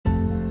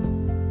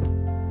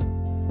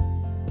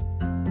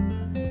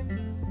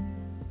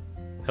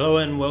Hello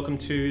and welcome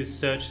to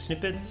Search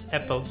Snippets,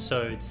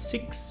 episode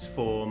 6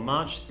 for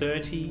March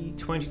 30,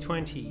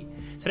 2020.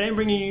 Today I'm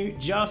bringing you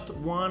just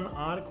one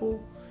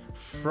article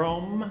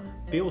from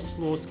Bill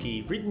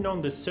Slawski, written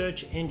on the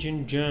Search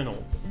Engine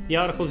Journal. The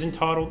article is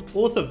entitled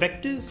Author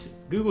Vectors,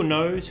 Google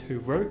Knows Who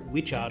Wrote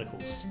Which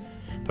Articles.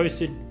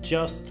 Posted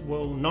just,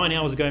 9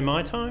 hours ago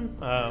my time,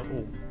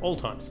 or all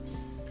times.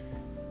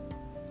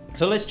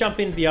 So let's jump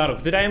into the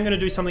article. Today I'm going to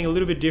do something a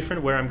little bit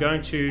different where I'm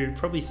going to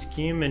probably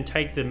skim and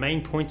take the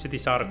main points of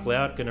this article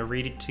out. I'm going to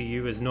read it to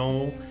you as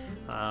normal.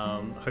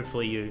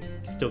 Hopefully you're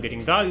still getting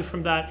value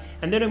from that.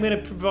 And then I'm going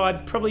to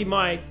provide probably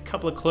my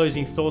couple of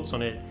closing thoughts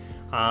on it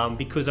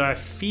because I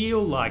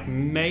feel like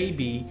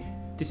maybe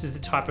this is the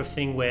type of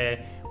thing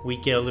where we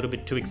get a little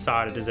bit too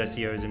excited as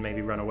SEOs and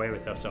maybe run away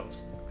with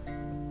ourselves.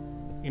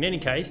 In any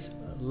case,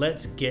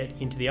 let's get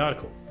into the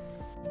article.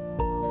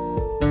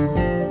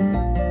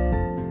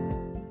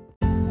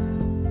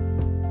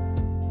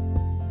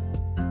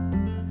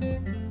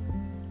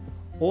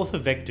 Author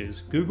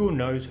Vectors, Google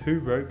Knows Who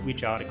Wrote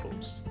Which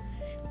Articles.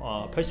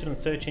 Posted on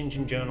the Search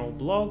Engine Journal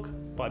blog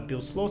by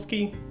Bill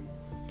Slawski.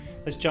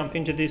 Let's jump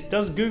into this.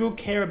 Does Google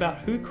care about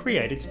who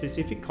created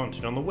specific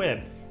content on the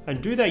web?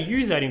 And do they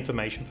use that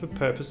information for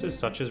purposes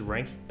such as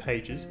ranking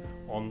pages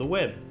on the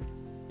web?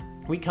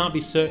 We can't be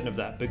certain of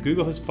that, but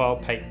Google has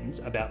filed patents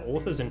about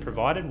authors and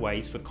provided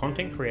ways for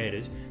content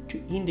creators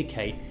to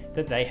indicate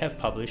that they have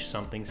published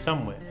something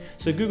somewhere.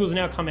 So Google's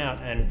now come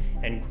out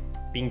and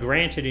been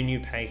granted a new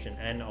patent,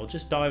 and I'll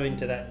just dive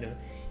into that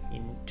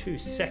in 2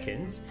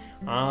 seconds.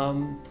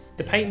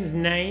 The patent's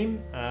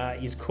name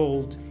is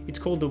called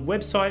the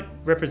Website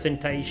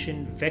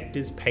Representation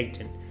Vectors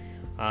Patent,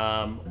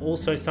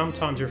 also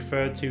sometimes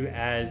referred to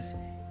as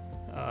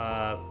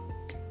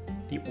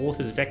the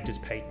Author's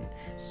Vectors Patent.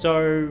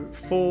 So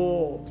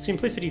for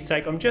simplicity's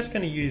sake, I'm just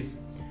going to use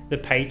the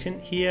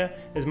patent here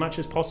as much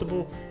as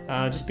possible,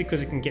 just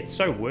because it can get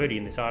so wordy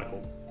in this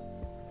article.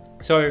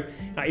 So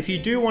if you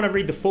do want to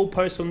read the full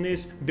post on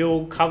this,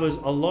 Bill covers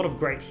a lot of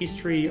great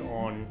history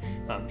on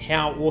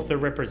how author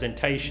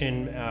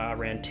representation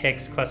around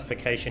text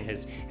classification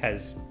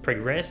has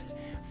progressed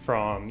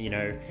from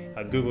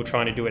Google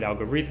trying to do it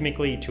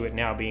algorithmically to it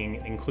now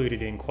being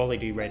included in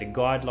quality rated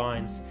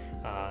guidelines,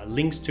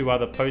 links to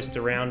other posts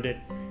around it.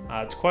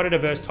 It's quite a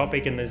diverse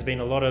topic, and there's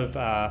been a lot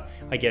of,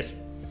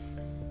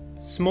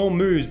 small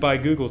moves by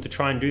Google to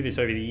try and do this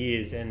over the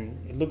years,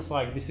 and it looks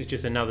like this is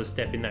just another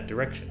step in that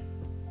direction.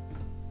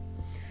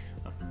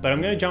 But I'm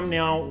going to jump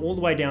now all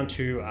the way down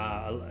to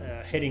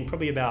heading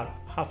probably about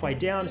halfway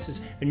down. This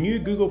is a new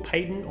Google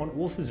patent on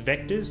authors'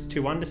 vectors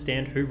to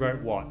understand who wrote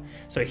what.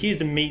 So here's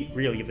the meat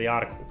really of the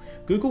article.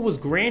 Google was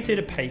granted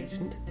a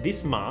patent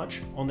this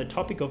March on the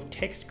topic of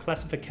text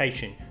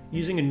classification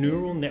using a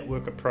neural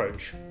network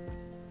approach.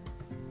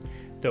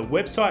 The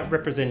Website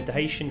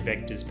Representation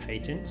Vectors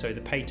patent, so the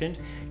patent,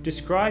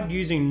 described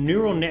using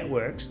neural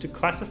networks to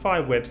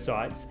classify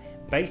websites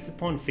based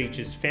upon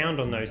features found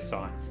on those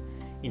sites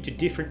into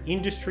different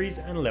industries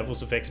and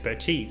levels of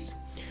expertise.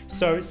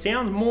 So it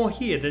sounds more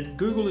here that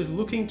Google is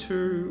looking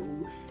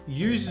to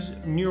use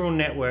neural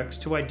networks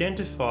to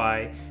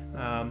identify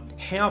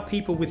how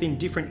people within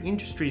different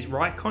industries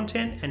write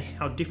content and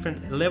how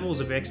different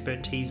levels of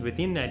expertise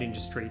within that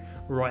industry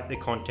write the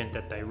content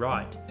that they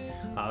write.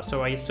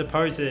 So I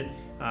suppose that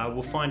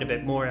we'll find a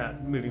bit more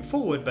out moving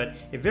forward, but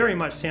it very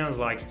much sounds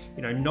like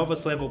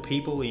novice level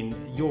people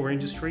in your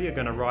industry are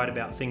going to write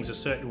about things a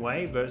certain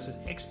way versus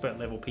expert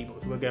level people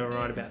who are going to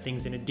write about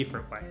things in a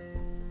different way.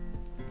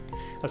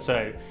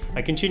 So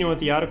I continue with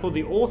the article.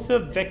 The Author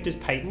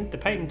Vectors Patent. The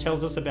patent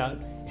tells us about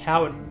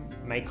how it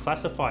may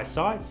classify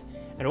sites,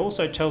 and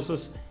also tells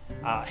us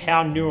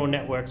how neural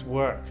networks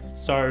work.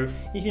 So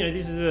this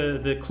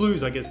is the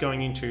clues, I guess,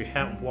 going into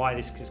why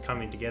this is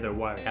coming together,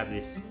 why we have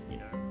this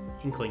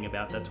inkling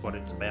about that's what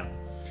it's about.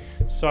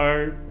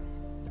 So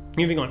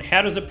moving on,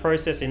 how does the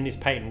process in this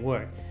patent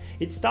work?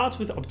 It starts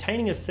with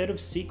obtaining a set of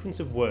sequence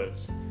of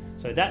words.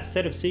 So that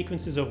set of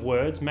sequences of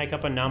words make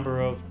up a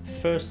number of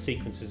first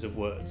sequences of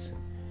words.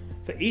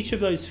 For each of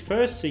those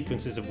first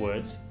sequences of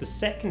words, the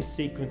second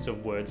sequence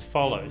of words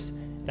follows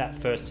that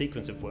first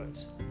sequence of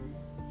words.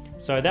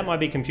 So that might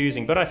be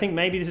confusing, but I think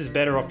maybe this is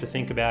better off to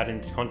think about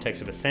in the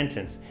context of a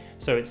sentence.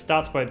 So it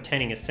starts by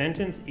obtaining a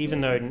sentence, even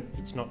though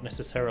it's not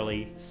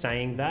necessarily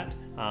saying that,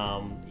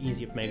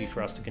 easier maybe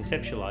for us to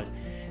conceptualize.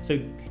 So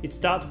it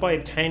starts by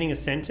obtaining a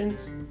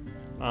sentence,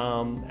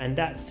 and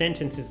that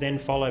sentence is then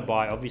followed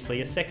by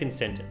obviously a second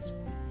sentence.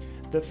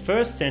 The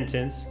first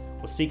sentence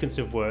or sequence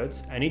of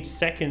words and each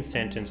second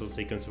sentence or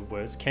sequence of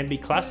words can be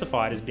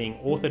classified as being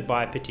authored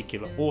by a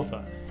particular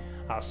author.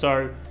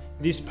 So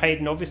this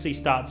patent obviously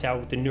starts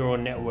out with the neural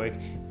network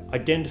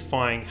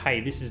identifying,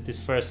 hey, this is this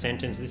first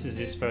sentence, this is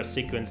this first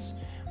sequence,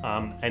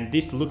 and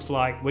this looks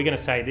like, we're going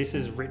to say this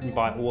is written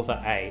by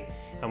author A,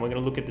 and we're going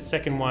to look at the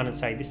second one and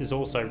say this is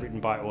also written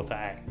by author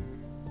A.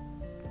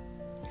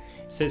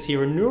 says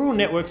here, a neural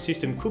network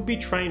system could be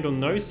trained on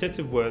those sets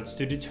of words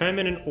to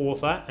determine an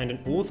author, and an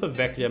author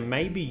vector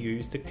may be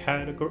used to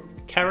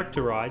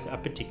characterize a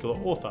particular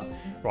author,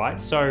 right?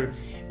 So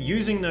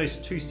using those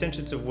two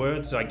sentences of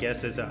words, I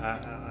guess, as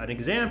an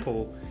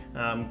example,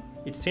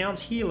 it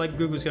sounds here like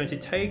Google's going to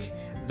take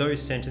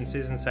those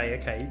sentences and say,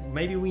 okay,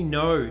 maybe we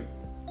know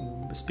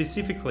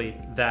specifically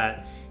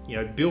that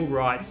Bill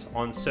writes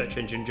on Search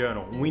Engine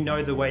Journal. We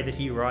know the way that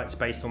he writes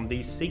based on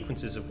these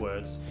sequences of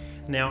words.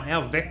 Now,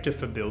 our vector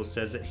for Bill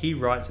says that he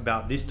writes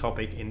about this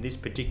topic in this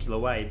particular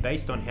way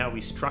based on how he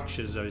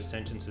structures those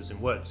sentences and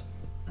words.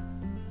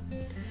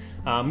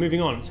 Moving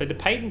on, so the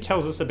patent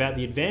tells us about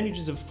the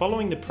advantages of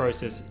following the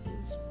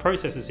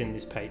processes in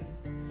this patent.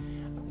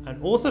 An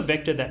author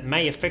vector that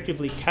may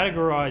effectively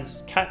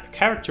characterize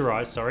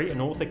an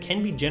author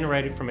can be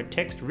generated from a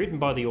text written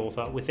by the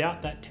author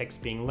without that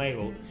text being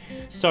labeled.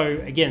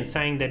 So again,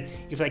 saying that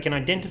if they can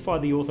identify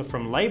the author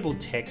from labeled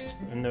text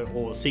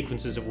or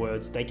sequences of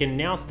words, they can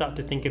now start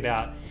to think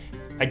about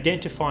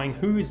identifying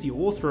who is the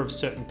author of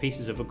certain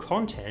pieces of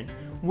content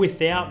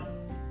without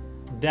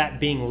that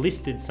being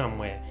listed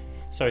somewhere.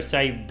 So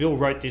say Bill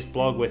wrote this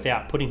blog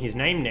without putting his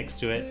name next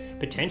to it,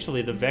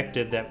 potentially the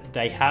vector that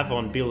they have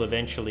on Bill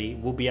eventually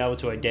will be able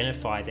to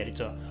identify that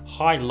it's a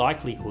high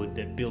likelihood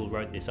that Bill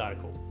wrote this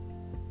article.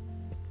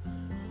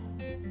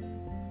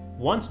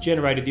 Once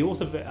generated, the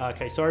author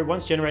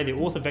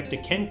vector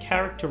can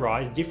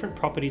characterize different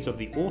properties of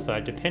the author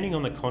depending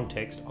on the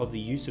context of the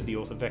use of the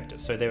author vector.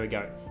 So there we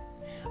go.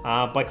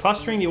 By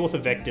clustering the author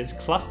vectors,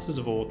 clusters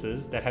of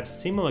authors that have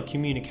similar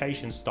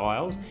communication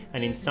styles,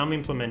 and in some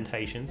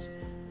implementations,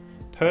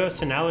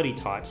 personality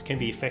types can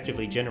be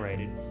effectively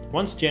generated.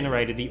 Once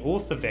generated, the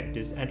author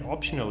vectors and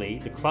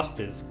optionally the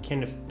clusters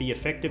can be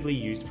effectively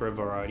used for a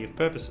variety of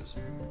purposes.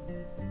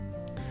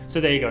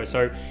 So there you go.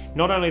 So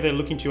not only they're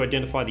looking to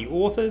identify the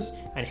authors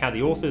and how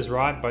the authors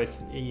write, both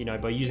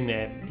by using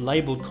their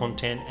labeled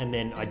content and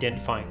then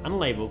identifying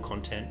unlabeled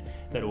content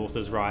that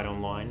authors write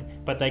online,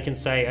 but they can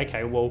say,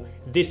 okay, well,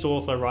 this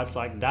author writes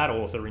like that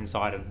author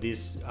inside of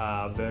this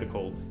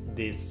vertical,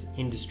 this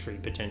industry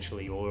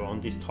potentially, or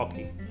on this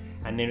topic.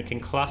 And then it can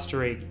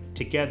cluster it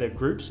together,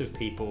 groups of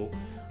people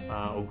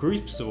or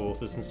groups of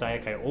authors, and say,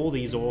 okay, all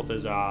these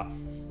authors are,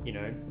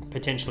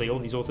 potentially all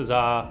these authors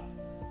are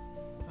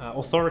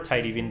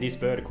authoritative in this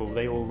vertical.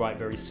 They all write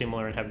very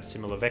similar and have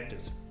similar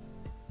vectors.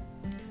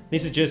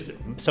 This is just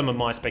some of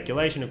my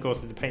speculation. Of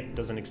course, the patent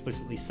doesn't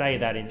explicitly say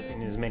that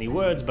in as many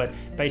words, but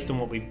based on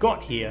what we've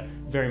got here,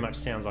 very much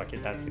sounds like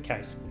that's the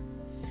case.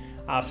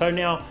 So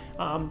now,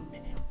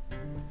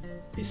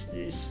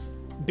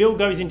 Bill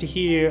goes into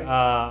here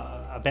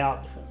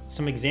about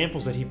some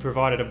examples that he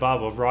provided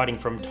above of writing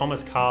from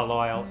Thomas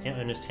Carlyle,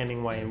 Ernest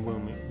Hemingway, and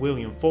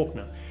William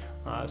Faulkner.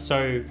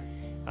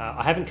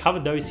 I haven't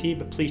covered those here,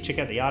 but please check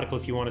out the article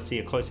if you want to see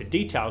a closer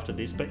detail to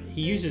this. But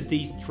he uses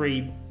these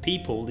three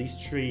people, these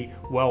three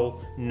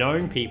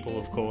well-known people,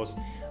 of course,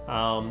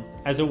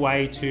 as a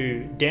way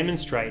to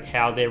demonstrate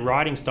how their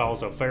writing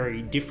styles are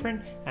very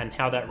different, and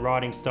how that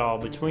writing style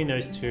between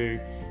those two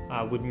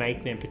would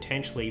make them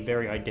potentially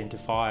very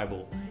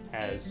identifiable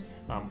as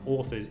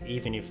authors,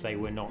 even if they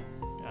were not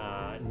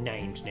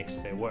named next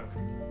to their work.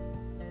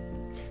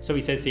 So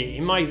he says here,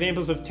 in my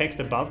examples of text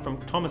above from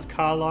Thomas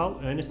Carlyle,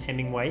 Ernest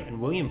Hemingway, and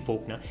William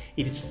Faulkner,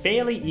 it is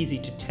fairly easy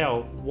to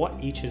tell what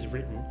each has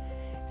written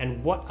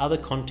and what other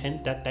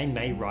content that they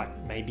may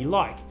write may be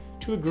like.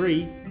 To a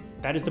degree,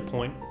 that is the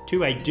point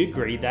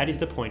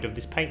of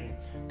this patent.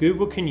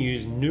 Google can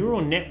use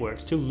neural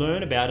networks to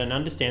learn about and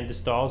understand the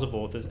styles of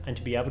authors and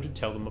to be able to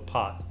tell them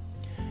apart.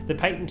 The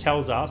patent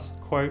tells us,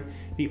 quote,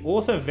 the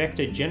author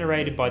vector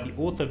generated by the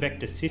author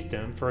vector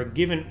system for a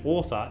given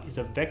author is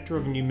a vector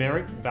of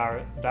numeric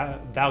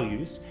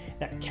values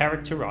that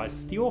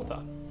characterizes the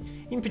author.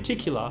 In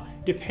particular,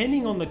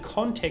 depending on the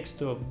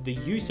context of the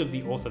use of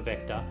the author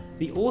vector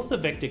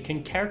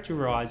can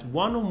characterize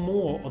one or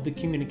more of the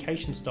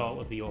communication style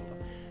of the author,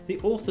 the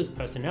author's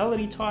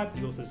personality type,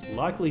 the author's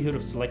likelihood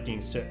of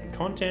selecting certain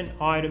content,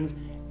 items,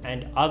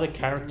 and other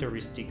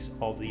characteristics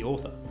of the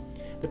author.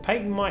 The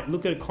patent might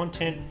look at a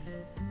content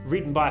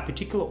written by a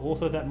particular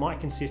author that might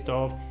consist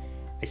of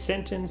a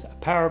sentence, a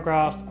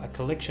paragraph, a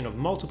collection of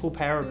multiple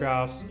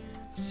paragraphs,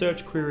 a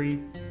search query,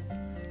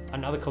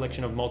 another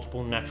collection of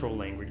multiple natural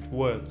language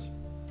words.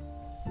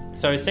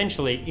 So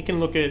essentially, it can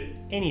look at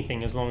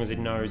anything as long as it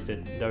knows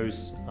that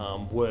those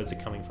words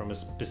are coming from a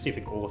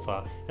specific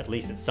author, at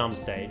least at some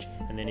stage,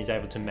 and then is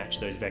able to match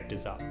those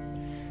vectors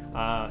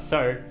up.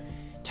 So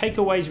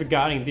takeaways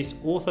regarding this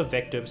author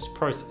vector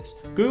process.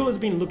 Google has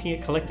been looking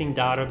at collecting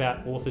data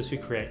about authors who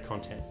create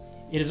content.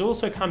 It has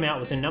also come out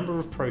with a number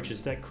of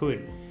approaches that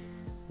could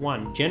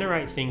 1.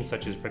 Generate things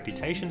such as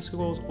reputation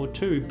scores, or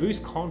 2.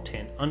 Boost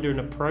content under an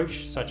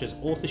approach such as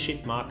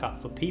authorship markup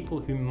for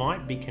people who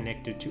might be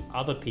connected to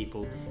other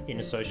people in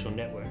a social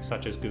network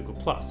such as Google+.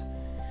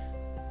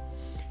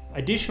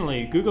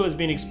 Additionally, Google has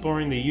been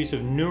exploring the use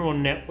of neural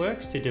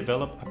networks to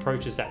develop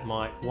approaches that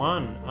might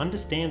 1.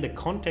 Understand the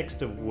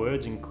context of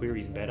words and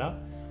queries better,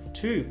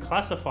 2.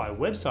 Classify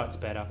websites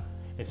better,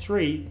 And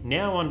 3,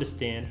 now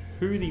understand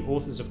who the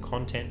authors of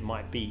content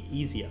might be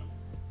easier.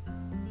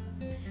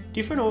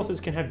 Different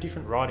authors can have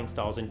different writing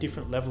styles and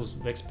different levels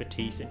of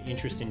expertise and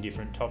interest in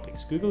different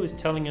topics. Google is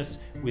telling us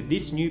with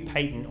this new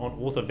patent on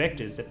author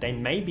vectors that they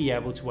may be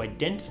able to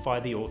identify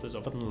the authors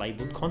of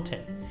unlabeled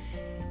content.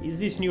 Is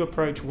this new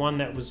approach one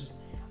that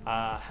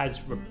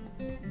has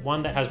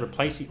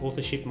replaced the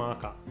authorship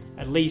marker?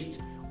 At least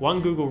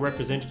one Google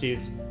representative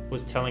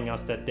was telling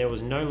us that there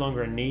was no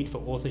longer a need for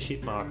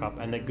authorship markup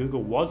and that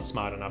Google was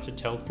smart enough to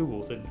tell who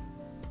authored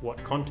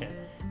what content.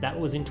 That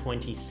was in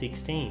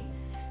 2016.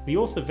 The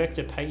author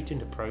vector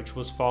patent approach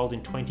was filed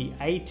in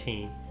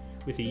 2018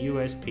 with the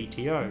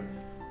USPTO,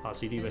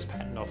 so the US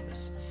Patent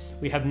Office.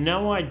 We have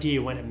no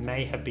idea when it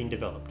may have been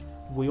developed.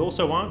 We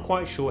also aren't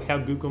quite sure how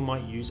Google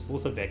might use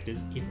author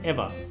vectors, if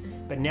ever,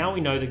 but now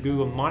we know that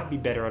Google might be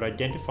better at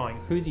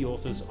identifying who the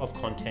authors of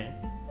content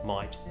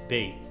might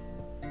be.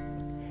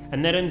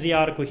 And that ends the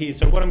article here.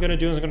 So what I'm going to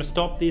do is I'm going to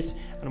stop this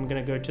and I'm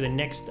going to go to the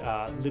next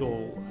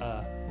little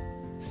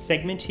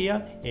segment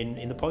here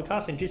in the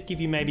podcast and just give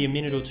you maybe a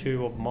minute or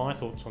two of my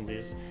thoughts on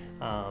this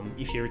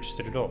if you're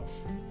interested at all.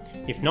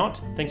 If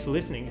not, thanks for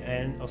listening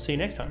and I'll see you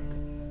next time.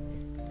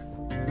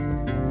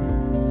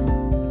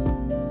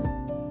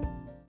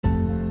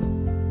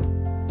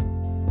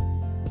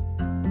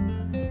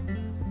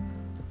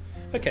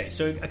 Okay,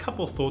 so a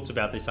couple of thoughts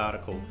about this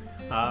article.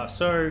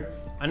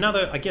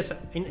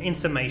 In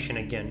summation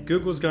again,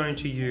 Google's going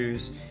to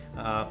use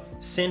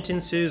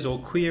sentences or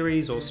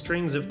queries or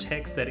strings of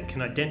text that it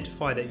can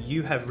identify that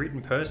you have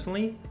written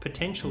personally.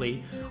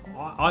 Potentially,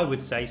 I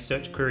would say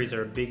search queries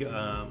are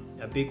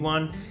a big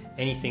one.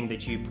 Anything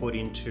that you put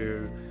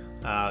into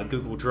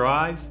Google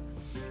Drive,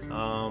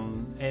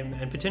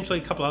 and potentially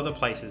a couple other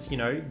places. You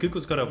know,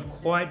 Google's got a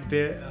quite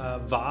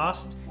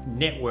vast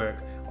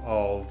network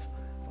of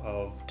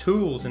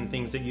tools and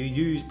things that you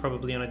use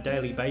probably on a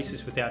daily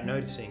basis without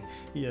noticing.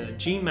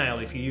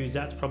 Gmail, if you use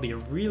that's probably a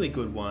really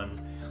good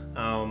one.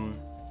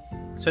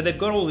 So they've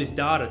got all this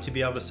data to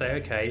be able to say,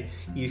 okay,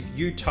 if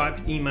you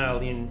typed email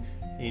in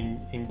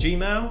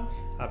Gmail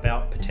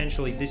about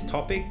potentially this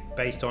topic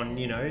based on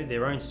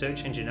their own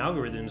search engine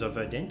algorithms of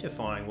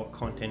identifying what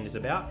content is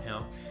about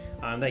now,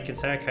 they can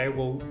say, okay,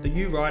 well,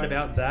 you write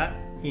about that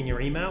in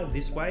your email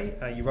this way,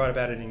 you write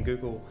about it in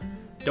Google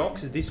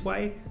Docs this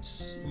way,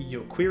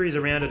 your queries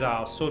around it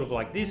are sort of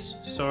like this,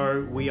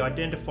 so we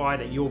identify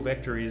that your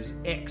vector is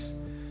X.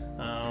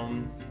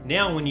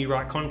 Now when you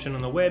write content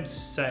on the web,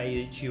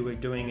 say that you were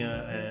doing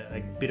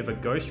a bit of a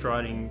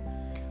ghostwriting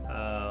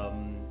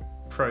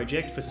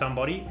project for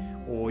somebody,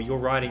 or you're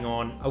writing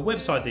on a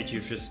website that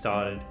you've just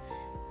started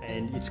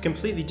and it's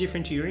completely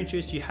different to your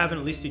interest, you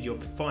haven't listed your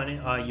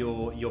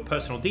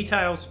personal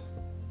details,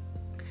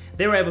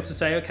 they're able to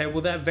say, okay,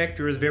 well, that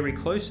vector is very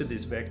close to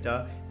this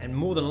vector, and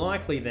more than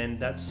likely then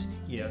that's,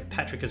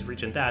 Patrick has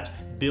written that,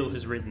 Bill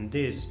has written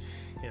this,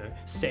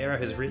 Sarah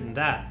has written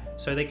that.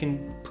 So they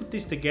can put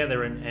this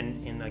together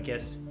and I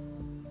guess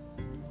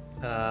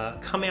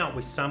come out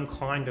with some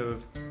kind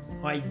of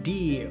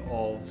idea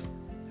of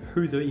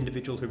who the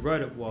individual who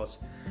wrote it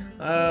was.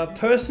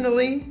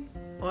 Personally,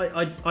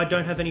 I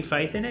don't have any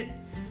faith in it.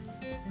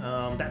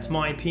 That's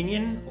my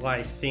opinion.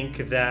 I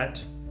think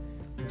that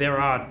there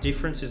are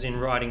differences in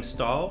writing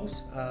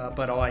styles,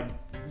 but I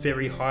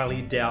very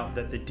highly doubt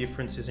that the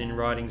differences in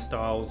writing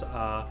styles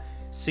are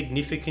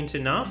significant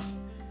enough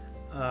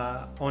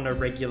on a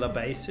regular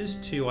basis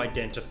to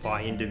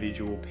identify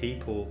individual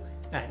people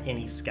at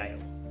any scale.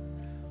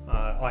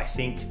 I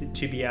think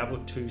to be able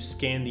to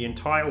scan the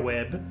entire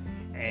web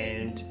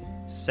and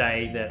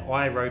say that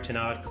I wrote an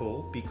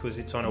article because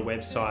it's on a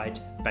website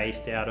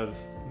based out of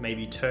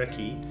maybe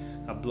Turkey,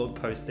 a blog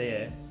post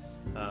there,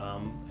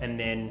 and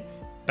then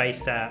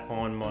base that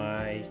on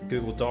my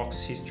Google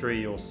Docs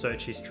history or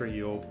search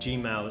history or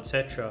Gmail,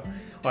 etc.,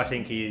 I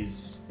think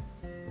it's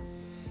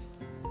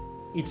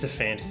a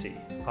fantasy.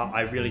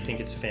 I really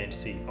think it's a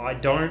fantasy. I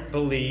don't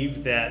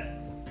believe that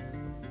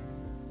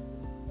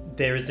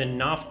there is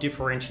enough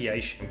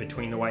differentiation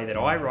between the way that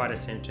I write a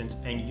sentence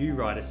and you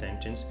write a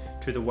sentence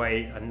to the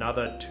way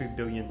another 2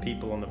 billion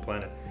people on the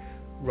planet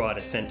write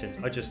a sentence.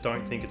 I just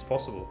don't think it's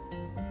possible.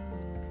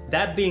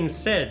 That being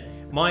said,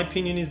 my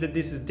opinion is that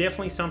this is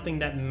definitely something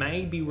that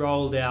may be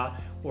rolled out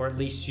or at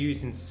least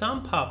used in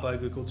some part by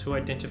Google to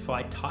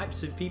identify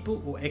types of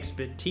people or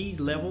expertise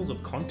levels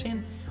of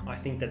content. I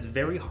think that's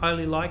very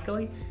highly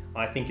likely.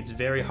 I think it's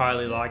very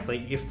highly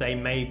likely if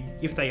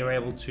they are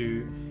able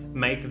to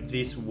make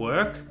this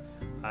work,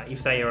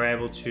 if they are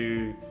able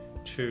to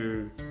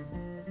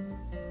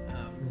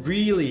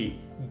really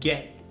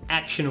get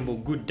actionable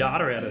good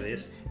data out of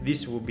this,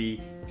 this will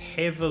be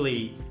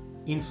heavily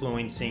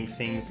influencing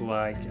things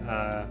like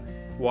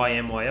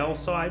YMYL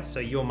sites, so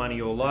your money,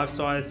 your life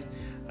sites.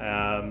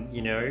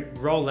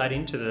 Roll that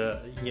into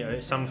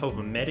the, some type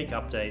of medic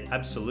update,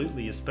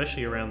 absolutely,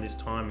 especially around this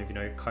time of,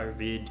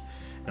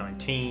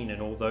 COVID-19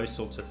 and all those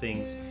sorts of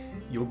things.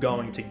 You're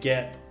going to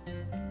get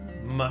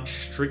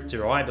much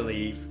stricter, I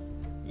believe,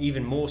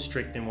 even more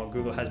strict than what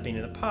Google has been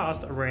in the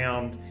past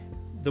around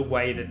the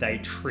way that they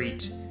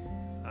treat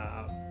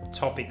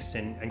topics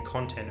and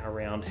content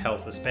around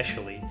health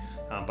especially,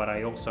 but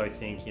I also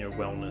think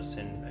wellness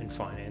and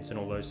finance and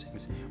all those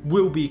things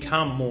will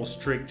become more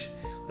strict.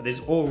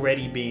 There's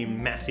already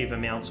been massive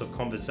amounts of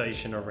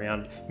conversation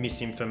around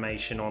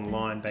misinformation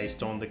online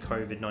based on the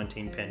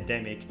COVID-19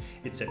 pandemic,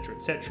 etc.,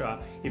 etc.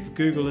 If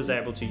Google is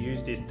able to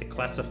use this to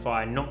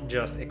classify not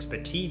just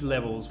expertise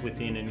levels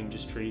within an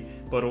industry,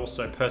 but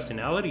also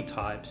personality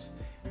types,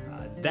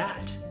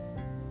 that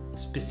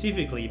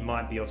specifically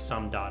might be of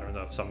some data and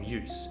of some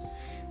use.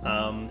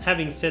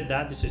 Having said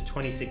that, this is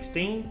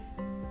 2016.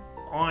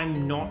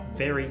 I'm not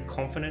very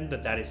confident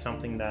that that is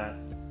something that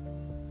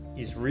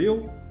is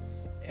real.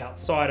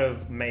 Outside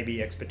of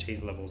maybe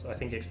expertise levels. I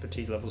think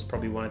expertise levels is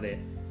probably one of the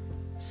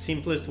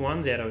simplest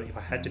ones out of, if I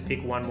had to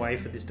pick one way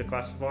for this to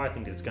classify, I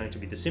think it's going to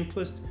be the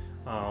simplest.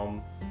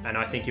 And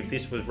I think if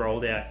this was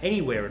rolled out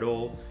anywhere at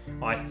all,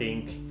 I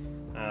think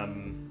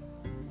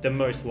the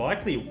most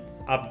likely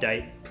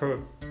update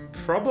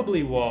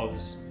probably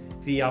was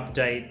the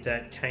update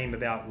that came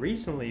about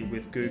recently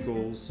with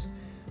Google's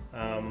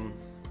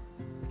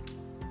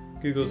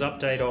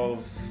update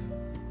of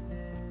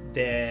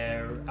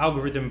their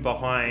algorithm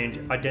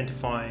behind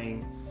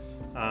identifying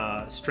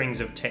strings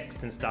of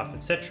text and stuff,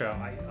 etc.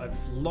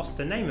 I've lost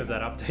the name of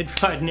that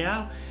update right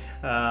now.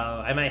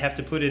 I may have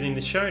to put it in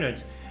the show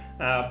notes.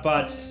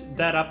 But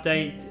that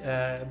update,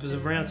 it was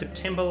around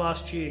September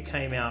last year,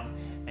 came out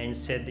and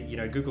said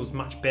that Google's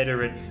much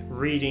better at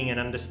reading and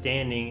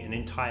understanding an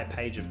entire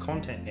page of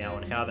content now,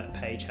 and how that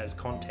page has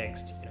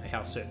context,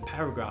 how certain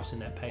paragraphs in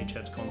that page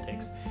has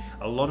context.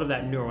 A lot of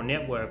that neural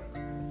network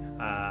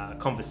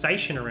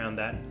conversation around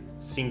that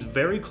seems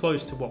very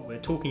close to what we're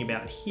talking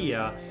about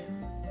here,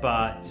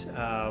 but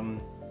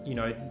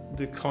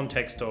the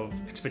context of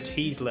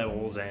expertise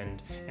levels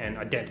and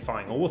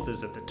identifying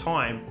authors at the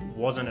time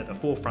wasn't at the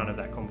forefront of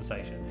that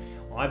conversation.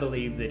 I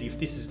believe that if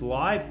this is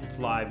live, it's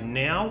live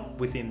now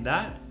within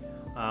that.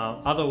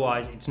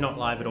 Otherwise, it's not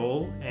live at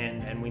all,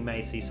 and we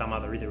may see some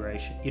other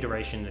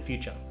iteration in the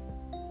future.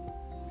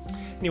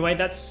 Anyway,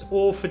 that's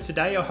all for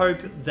today. I hope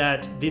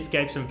that this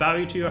gave some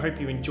value to you. I hope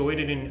you enjoyed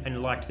it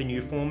and liked the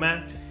new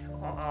format.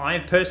 I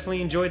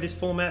personally enjoyed this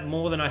format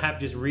more than I have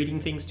just reading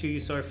things to you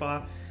so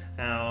far.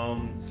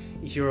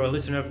 If you're a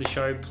listener of the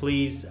show,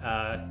 please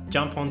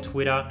jump on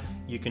Twitter.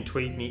 You can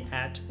tweet me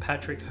at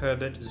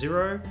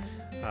PatrickHerbert0.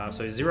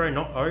 So 0,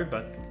 not O,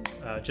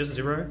 but just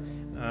 0.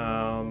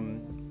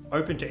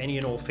 Open to any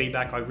and all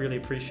feedback. I really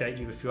appreciate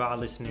you if you are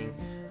listening.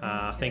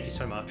 Thank you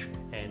so much,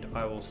 and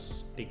I will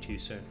speak to you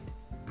soon.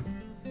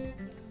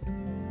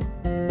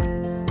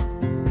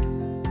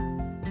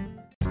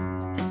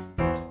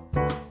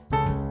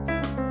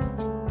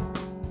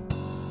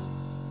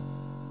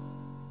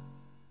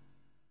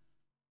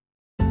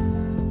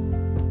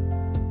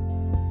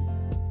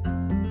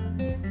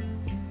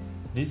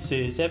 This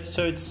is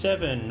episode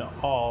 7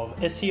 of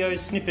SEO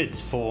Snippets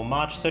for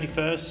March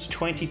 31st,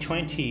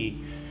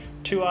 2020.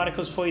 2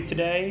 articles for you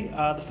today.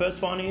 The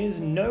first one is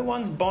No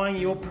One's Buying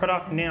Your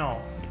Product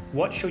Now.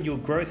 What Should Your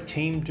Growth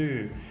Team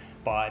Do?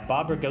 By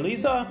Barbara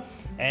Galiza.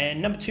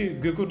 And number 2,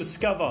 Google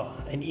Discover.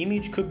 An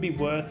image could be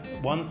worth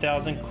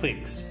 1,000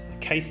 clicks. A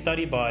case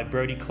study by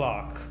Brodie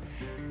Clark.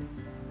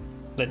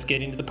 Let's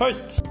get into the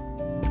posts.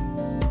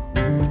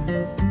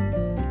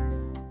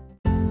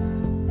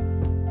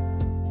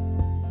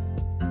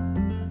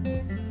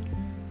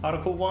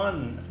 Article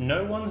 1,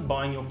 No One's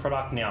Buying Your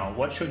Product Now.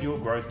 What Should Your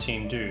Growth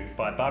Team Do?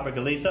 By Barbara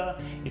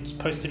Galiza. It's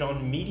posted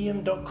on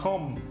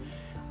medium.com.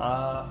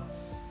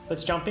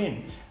 Let's jump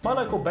in. My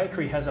local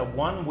bakery has a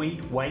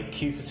 1-week wait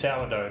queue for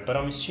sourdough, but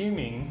I'm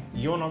assuming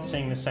you're not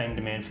seeing the same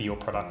demand for your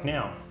product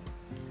now.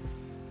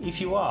 If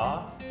you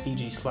are,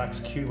 e.g. Slack's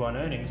Q1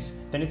 earnings,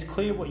 then it's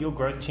clear what your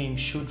growth team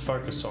should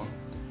focus on: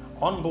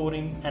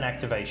 onboarding and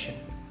activation.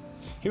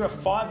 Here are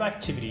 5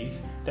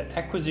 activities that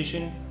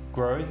acquisition,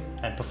 growth,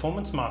 and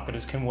performance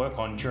marketers can work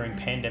on during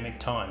pandemic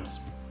times.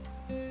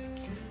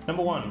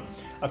 Number 1,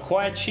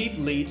 acquire cheap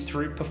leads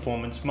through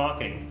performance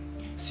marketing.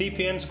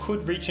 CPMs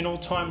could reach an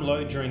all-time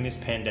low during this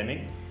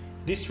pandemic.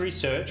 This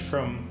research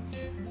from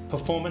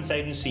performance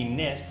agency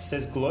Nest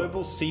says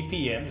global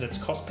CPMs, that's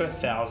cost per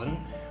thousand,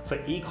 for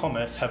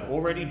e-commerce have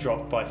already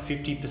dropped by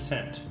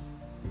 50%.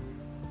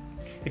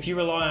 If you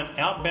rely on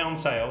outbound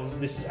sales,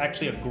 this is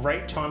actually a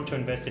great time to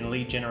invest in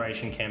lead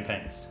generation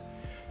campaigns.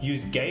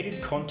 Use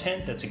gated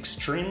content that's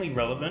extremely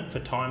relevant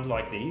for times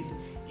like these,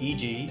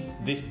 e.g.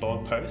 this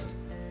blog post.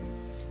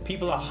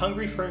 People are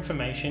hungry for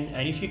information,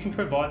 and if you can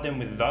provide them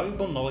with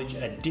valuable knowledge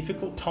at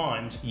difficult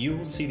times, you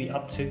will see the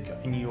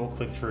uptick in your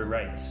click-through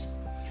rates.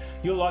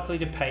 You're likely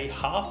to pay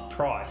half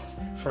price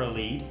for a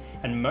lead,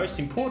 and most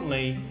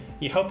importantly,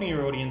 you're helping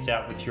your audience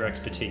out with your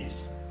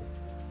expertise.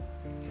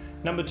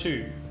 Number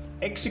 2,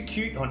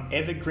 execute on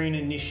evergreen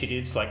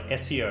initiatives like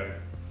SEO.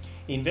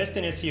 Invest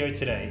in SEO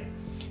today.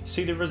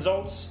 See the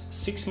results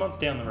 6 months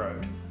down the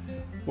road.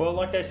 Well,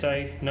 like they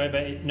say, no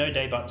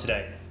day but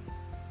today.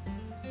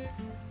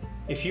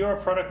 If you're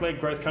a product-led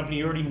growth company,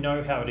 you already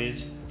know how it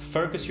is.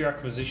 Focus your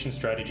acquisition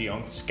strategy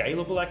on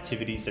scalable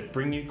activities that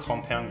bring you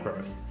compound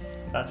growth.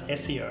 That's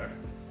SEO.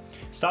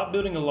 Start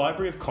building a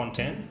library of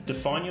content,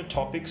 define your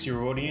topics,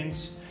 your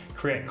audience,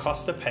 create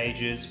cluster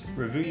pages,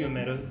 review your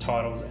meta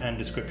titles and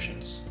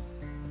descriptions.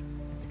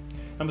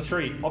 Number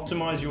 3,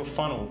 optimize your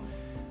funnel.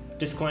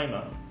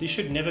 Disclaimer, this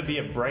should never be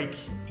a break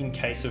in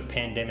case of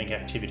pandemic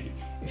activity.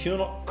 If you're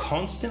not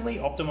constantly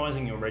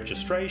optimizing your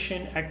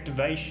registration,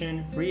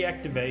 activation,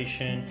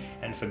 reactivation,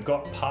 and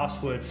forgot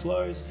password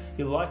flows,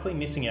 you're likely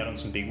missing out on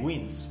some big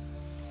wins.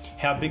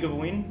 How big of a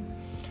win?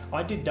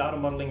 I did data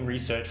modeling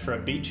research for a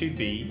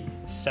B2B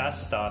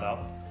SaaS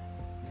startup,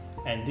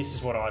 and this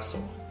is what I saw.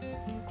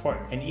 Quote,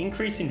 an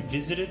increase in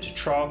visitor to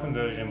trial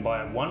conversion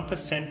by a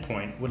 1%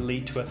 point would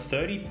lead to a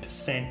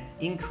 30%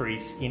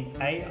 increase in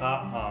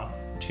ARR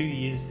 2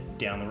 years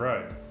down the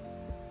road.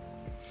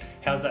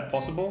 How's that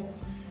possible?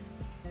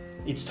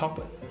 It's top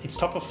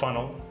of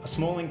funnel. A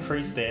small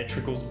increase there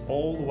trickles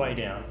all the way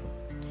down.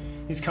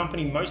 This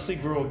company mostly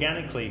grew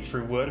organically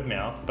through word of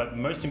mouth, but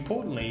most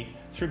importantly,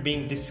 through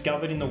being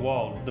discovered in the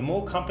wild. The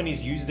more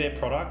companies use their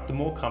product, the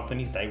more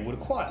companies they would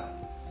acquire.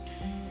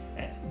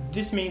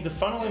 This means a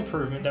funnel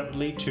improvement that would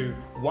lead to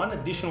one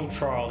additional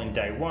trial in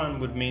day 1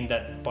 would mean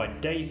that by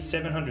day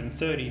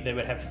 730, they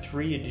would have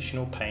 3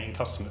 additional paying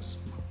customers.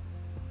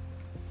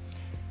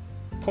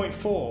 Point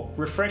 4,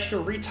 refresh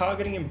your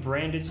retargeting and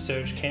branded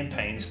search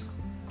campaigns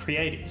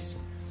creatives.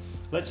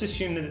 Let's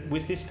assume that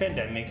with this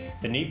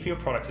pandemic, the need for your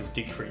product has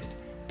decreased.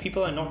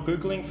 People are not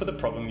Googling for the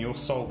problem you're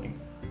solving.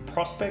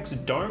 Prospects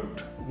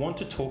don't want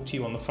to talk to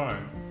you on the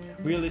phone.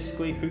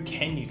 Realistically, who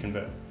can you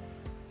convert?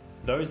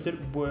 Those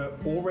that were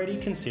already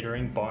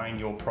considering buying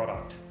your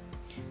product.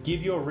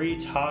 Give your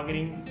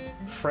retargeting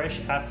fresh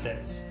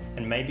assets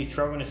and maybe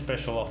throw in a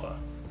special offer.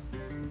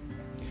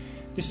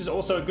 This is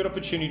also a good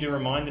opportunity to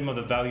remind them of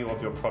the value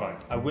of your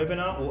product. A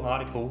webinar or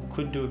article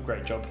could do a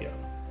great job here.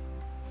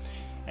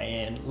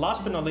 And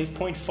last but not least,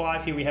 point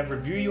 5 here we have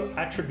review your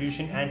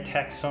attribution and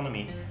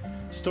taxonomy.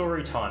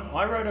 Story time.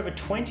 I wrote over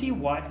 20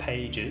 white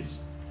pages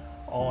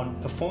on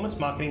performance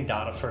marketing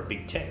data for a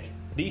big tech.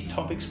 These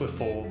topics were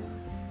for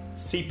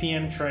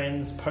CPM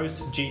trends,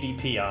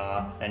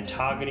 post-GDPR, and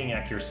targeting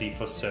accuracy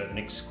for certain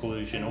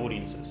exclusion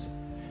audiences.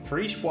 For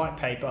each white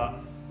paper,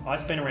 I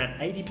spent around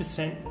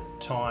 80%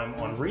 time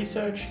on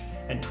research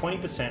and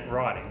 20%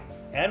 writing.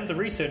 Out of the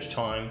research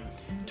time,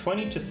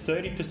 20 to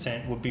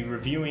 30% would be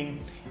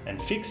reviewing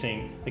and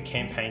fixing the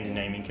campaign's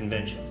naming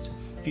conventions.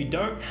 If you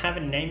don't have a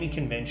naming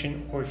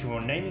convention, or if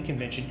your naming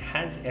convention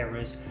has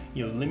errors,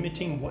 you're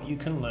limiting what you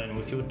can learn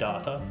with your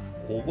data,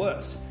 or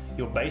worse,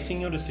 you're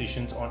basing your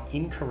decisions on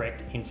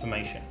incorrect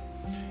information.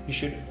 You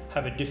should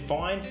have a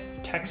defined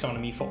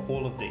taxonomy for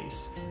all of these.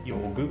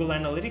 Your Google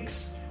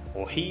Analytics,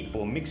 or Heap,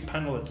 or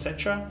Mixpanel,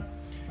 etc.,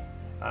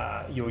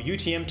 your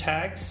UTM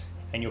tags,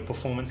 and your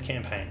performance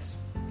campaigns.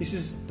 This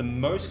is the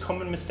most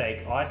common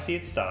mistake I see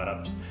at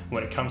startups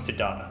when it comes to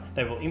data.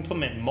 They will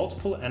implement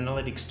multiple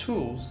analytics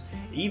tools,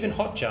 even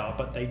Hotjar,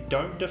 but they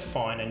don't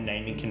define a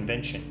naming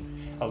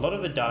convention. A lot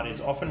of the data is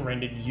often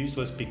rendered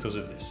useless because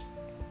of this.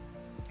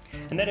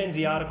 And that ends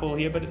the article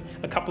here, but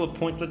a couple of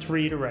points, let's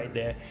reiterate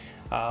there.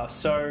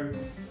 So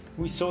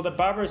we saw that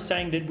Barbara is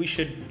saying that we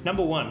should,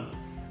 number 1,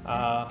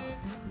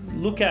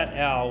 look at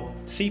our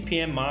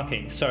CPM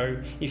marketing. So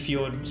if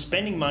you're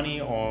spending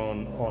money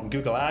on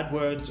Google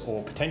AdWords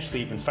or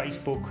potentially even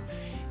Facebook,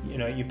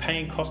 you're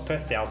paying cost per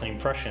 1,000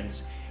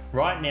 impressions.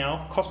 Right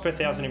now, cost per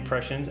 1,000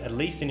 impressions, at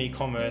least in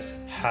e-commerce,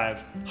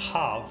 have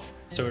halved.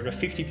 So at a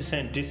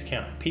 50%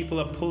 discount, people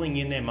are pulling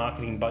in their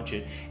marketing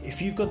budget.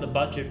 If you've got the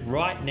budget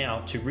right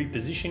now to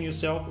reposition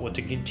yourself or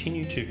to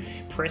continue to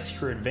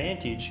press your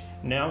advantage,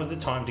 now is the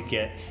time to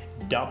get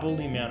double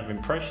the amount of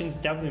impressions,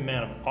 double the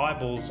amount of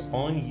eyeballs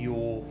on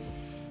your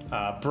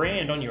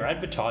brand, on your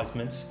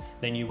advertisements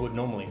than you would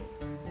normally.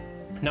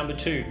 Number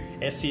 2,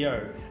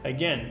 SEO.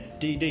 Again,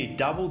 DD,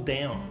 double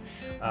down.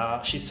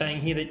 She's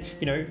saying here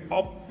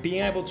that,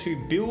 being able to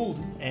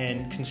build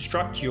and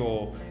construct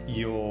your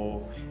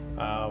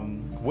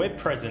web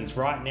presence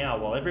right now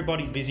while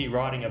everybody's busy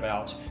writing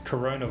about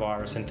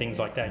coronavirus and things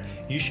like that,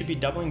 you should be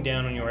doubling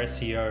down on your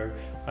SEO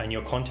and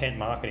your content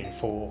marketing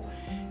for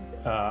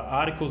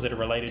articles that are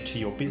related to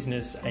your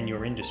business and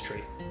your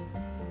industry.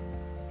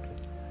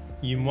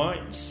 You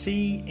won't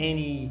see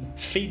any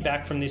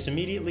feedback from this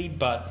immediately,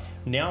 but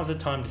now's the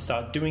time to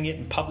start doing it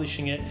and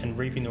publishing it and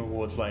reaping the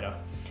rewards later.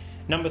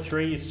 Number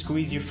 3 is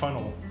squeeze your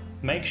funnel.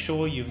 Make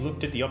sure you've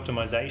looked at the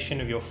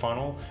optimization of your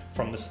funnel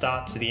from the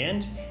start to the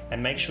end,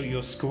 and make sure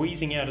you're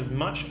squeezing out as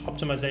much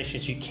optimization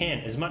as you can,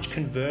 as much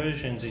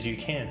conversions as you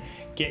can.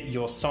 Get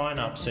your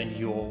sign-ups and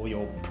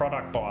your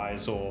product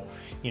buys, or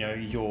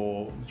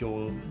your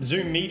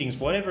Zoom meetings,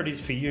 whatever it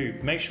is for you.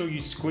 Make sure you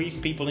squeeze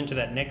people into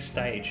that next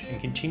stage and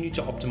continue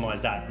to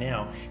optimize that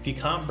now. If you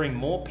can't bring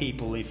more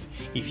people, if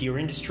your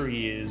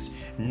industry is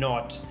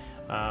not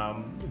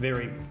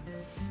very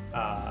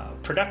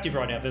productive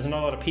right now, if there's not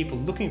a lot of people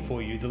looking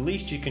for you, the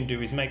least you can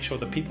do is make sure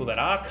the people that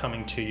are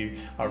coming to you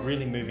are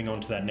really moving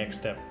on to that next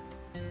step.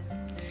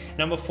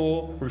 Number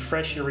 4,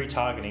 refresh your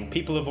retargeting.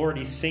 People have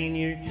already seen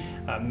you.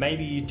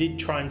 Maybe you did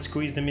try and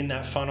squeeze them in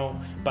that funnel,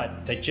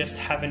 but they just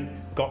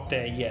haven't got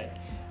there yet.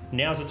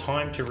 now's the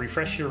time to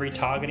refresh your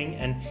retargeting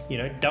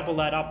and double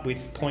that up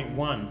with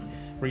 0.1.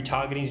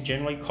 Retargeting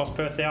generally cost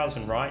per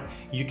 1,000, right?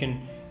 You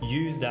can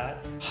use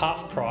that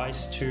half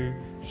price to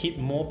hit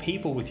more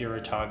people with your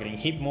retargeting,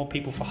 hit more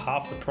people for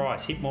half the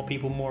price, hit more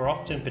people more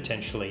often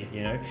potentially,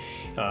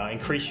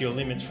 increase your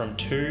limits from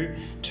 2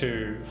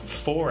 to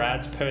 4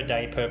 ads per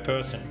day per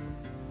person.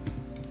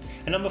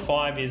 And number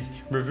 5 is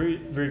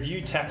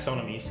review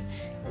taxonomies.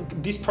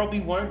 This probably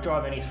won't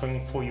drive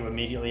anything for you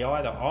immediately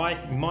either.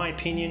 In my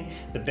opinion,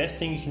 the best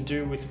thing you can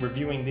do with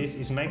reviewing this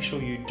is make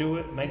sure you do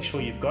it, make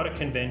sure you've got a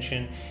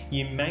convention.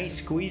 You may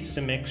squeeze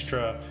some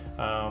extra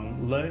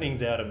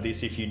learnings out of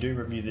this if you do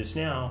review this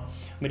now,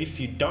 but if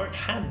you don't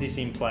have this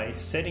in place,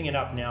 setting it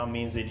up now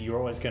means that you're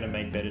always going to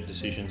make better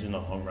decisions in the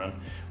long run,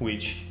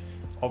 which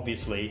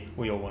obviously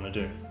we all want to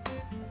do.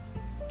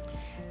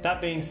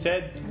 That being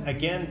said,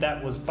 again,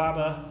 that was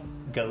Baba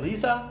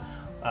Galiza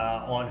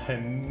on her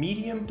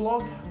Medium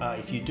blog.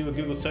 If you do a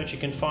Google search, you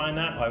can find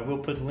that. I will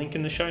put a link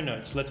in the show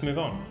notes. Let's move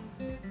on.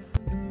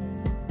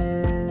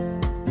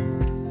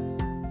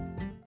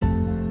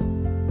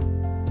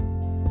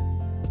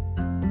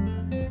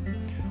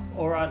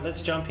 Alright,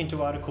 let's jump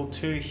into Article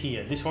 2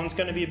 here. This one's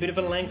going to be a bit of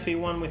a lengthy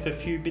one with a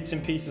few bits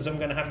and pieces I'm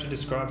going to have to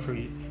describe for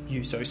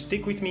you. So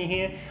stick with me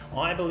here.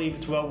 I believe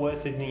it's well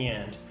worth it in the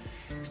end.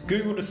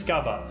 Google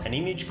Discover, an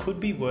image could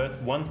be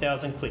worth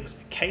 1,000 clicks.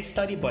 A case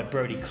study by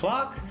Brodie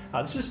Clark.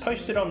 This was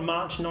posted on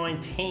March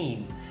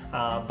 19,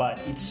 but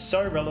it's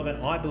so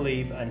relevant, I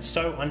believe, and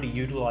so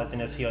underutilized in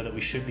SEO that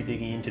we should be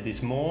digging into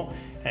this more.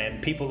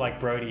 And people like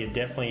Brodie are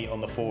definitely on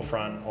the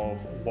forefront of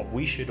what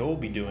we should all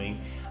be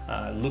doing,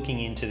 looking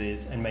into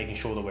this and making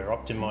sure that we're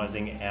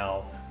optimizing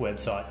our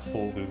websites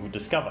for Google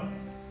Discover.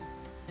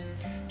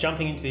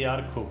 Jumping into the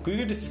article,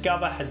 Google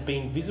Discover has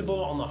been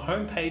visible on the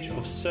homepage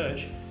of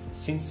search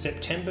since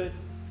September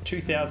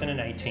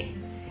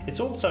 2018.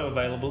 It's also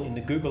available in the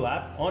Google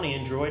app on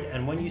Android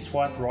and when you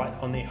swipe right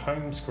on the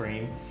home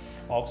screen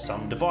of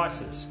some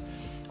devices.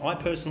 I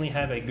personally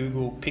have a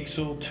Google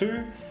Pixel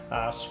 2.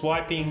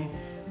 Swiping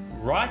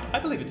right, I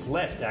believe it's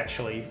left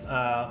actually,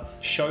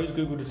 shows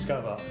Google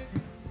Discover.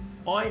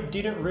 I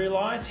didn't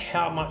realize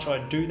how much I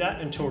do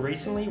that until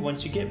recently.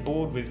 Once you get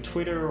bored with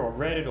Twitter or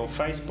Reddit or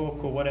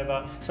Facebook or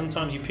whatever,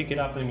 sometimes you pick it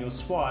up and you'll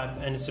swipe,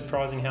 and it's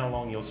surprising how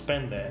long you'll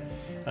spend there.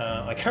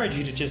 I encourage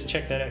you to just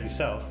check that out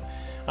yourself.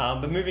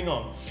 But moving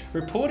on,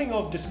 reporting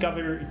of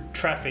Discover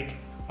traffic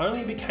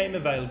only became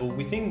available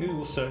within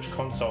Google Search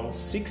Console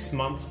 6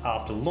 months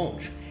after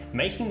launch,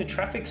 making the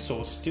traffic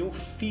source still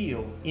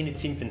feel in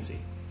its infancy.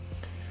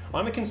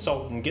 I'm a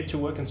consultant and get to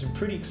work on some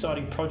pretty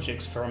exciting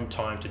projects from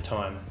time to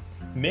time,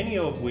 many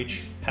of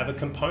which have a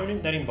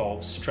component that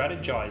involves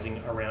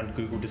strategizing around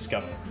Google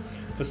Discover.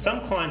 For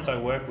some clients I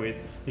work with,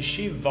 the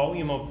sheer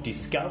volume of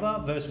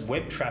Discover versus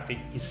web traffic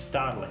is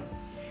startling.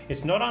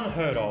 It's not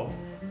unheard of,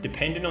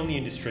 dependent on the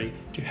industry,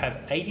 to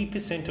have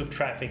 80% of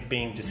traffic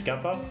being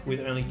Discover with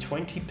only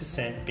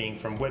 20% being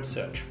from web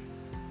search.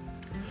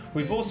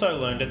 We've also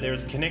learned that there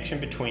is a connection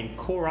between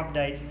core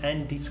updates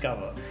and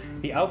Discover,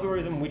 the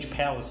algorithm which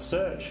powers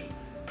search,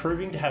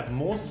 proving to have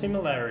more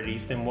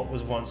similarities than what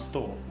was once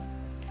thought.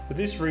 For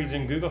this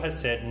reason, Google has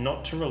said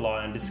not to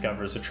rely on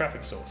Discover as a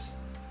traffic source.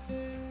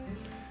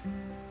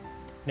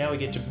 Now we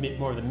get to a bit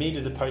more of the meat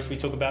of the post. We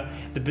talk about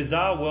the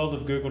bizarre world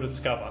of Google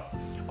Discover.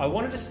 I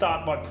wanted to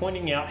start by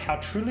pointing out how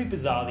truly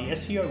bizarre the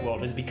SEO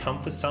world has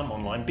become for some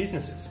online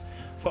businesses.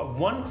 For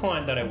one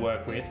client that I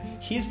work with,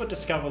 here's what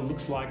Discover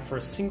looks like for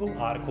a single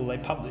article they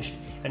published.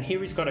 And here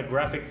he's got a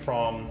graphic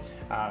from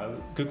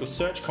Google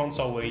Search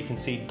Console where you can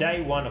see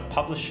day one of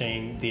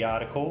publishing the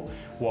article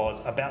was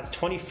about the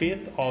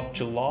 25th of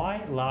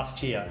July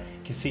last year.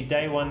 You can see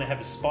day one they have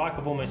a spike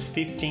of almost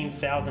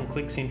 15,000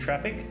 clicks in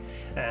traffic,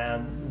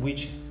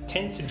 which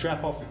tends to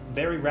drop off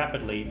very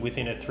rapidly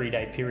within a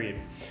 3-day period.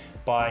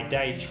 By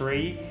day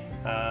 3,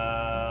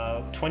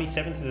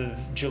 27th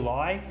of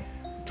July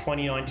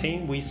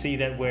 2019, we see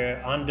that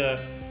we're under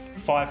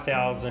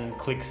 5,000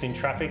 clicks in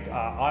traffic.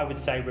 I would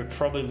say we're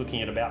probably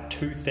looking at about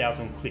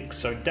 2,000 clicks.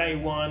 So day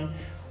 1,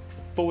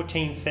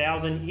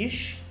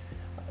 14,000-ish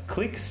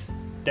clicks.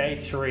 Day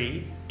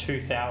 3,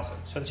 2,000.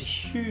 So it's a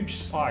huge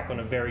spike on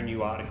a very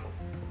new article.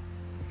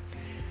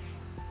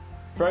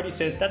 Brodie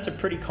says that's a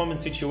pretty common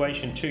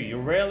situation too.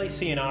 You'll rarely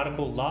see an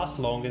article last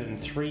longer than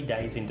 3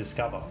 days in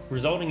Discover,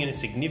 resulting in a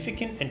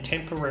significant and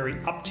temporary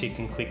uptick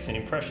in clicks and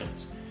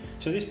impressions.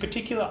 So this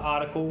particular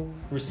article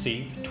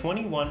received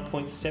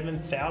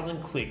 21.7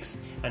 thousand clicks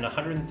and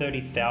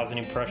 130,000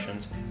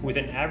 impressions with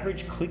an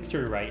average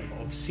click-through rate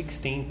of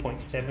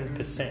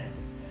 16.7%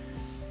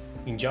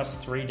 in just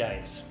 3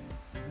 days.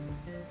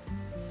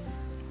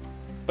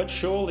 But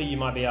surely you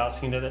might be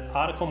asking that the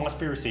article must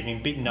be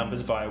receiving big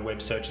numbers via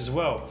web search as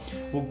well.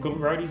 Well,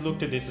 Brodie's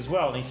looked at this as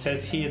well, and he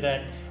says here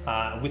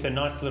that with a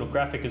nice little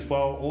graphic as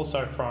well,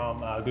 also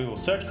from Google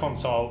Search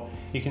Console,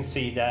 you can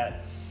see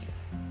that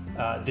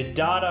the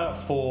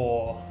data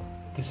for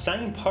the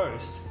same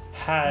post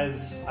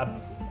has,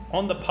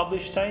 on the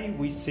publish day,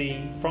 we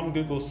see from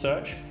Google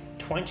Search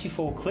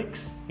 24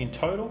 clicks in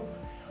total.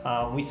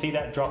 we see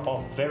that drop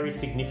off very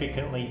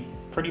significantly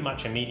pretty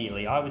much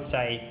immediately. I would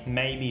say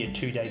maybe a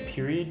 2-day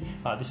period.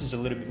 This is a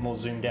little bit more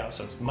zoomed out,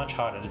 so it's much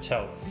harder to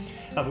tell.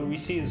 But we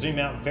see it zoom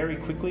out very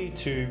quickly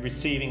to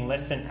receiving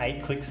less than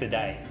 8 clicks a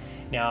day.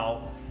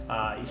 Now,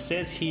 it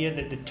says here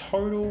that the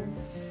total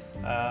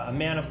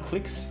amount of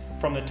clicks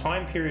from the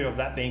time period of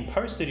that being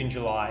posted in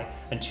July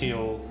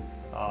until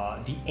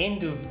the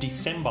end of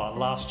December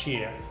last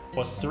year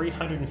was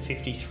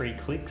 353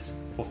 clicks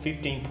for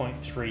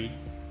 15.3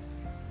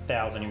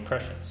 thousand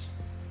impressions.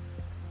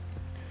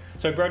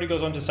 So Brodie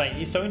goes on to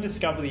say, so in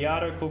Discover, the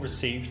article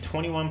received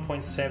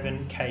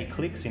 21.7k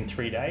clicks in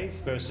 3 days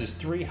versus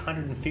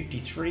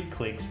 353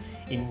 clicks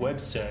in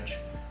web search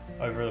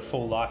over the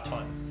full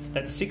lifetime.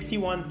 That's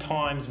 61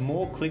 times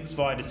more clicks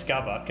via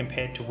Discover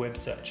compared to web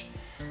search.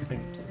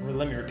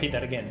 Let me repeat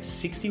that again,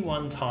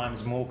 61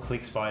 times more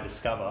clicks via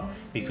Discover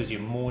because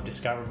you're more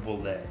discoverable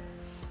there.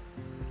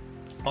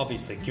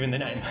 Obviously, given the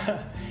name.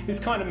 This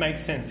kind of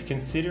makes sense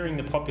considering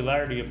the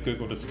popularity of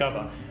Google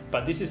Discover,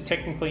 but this is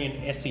technically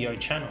an SEO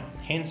channel,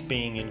 hence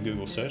being in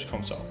Google Search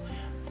Console.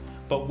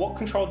 But what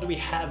control do we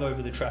have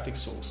over the traffic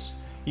source?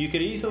 You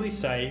could easily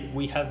say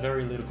we have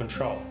very little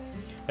control,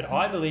 but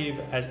I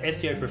believe as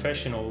SEO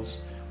professionals,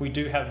 we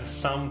do have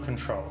some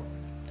control.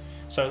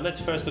 So let's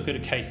first look at a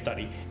case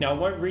study. Now I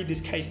won't read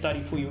this case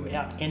study for you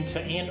out end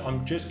to end,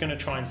 I'm just going to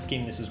try and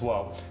skim this as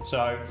well.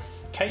 So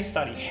case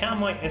study, how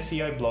my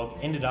SEO blog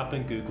ended up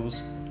in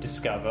Google's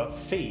Discover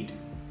feed.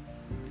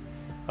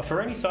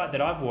 For any site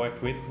that I've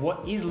worked with,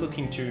 that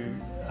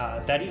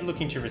is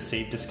looking to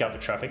receive Discover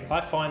traffic,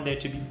 I find there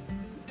to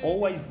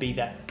always be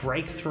that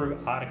breakthrough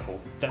article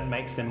that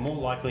makes them more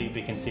likely to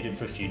be considered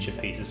for future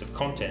pieces of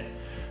content.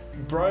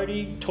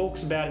 Brodie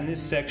talks about in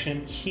this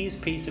section his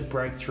piece of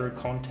breakthrough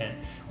content,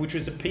 which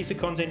was a piece of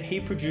content he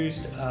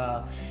produced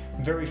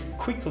very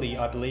quickly,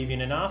 I believe,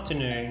 in an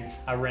afternoon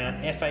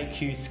around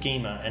FAQ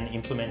schema and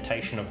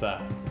implementation of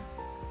that.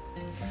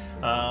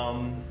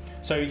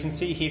 So you can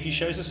see here, he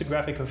shows us a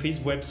graphic of his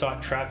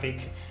website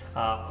traffic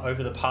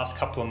over the past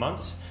couple of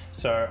months.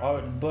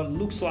 So it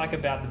looks like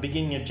about the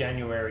beginning of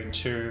January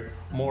to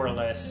more or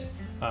less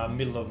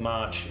middle of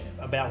March,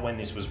 about when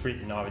this was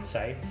written, I would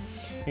say.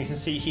 You can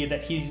see here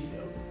that he's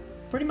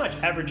pretty much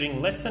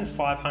averaging less than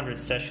 500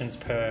 sessions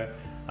per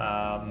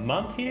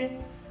month here.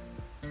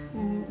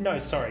 No,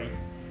 sorry.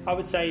 I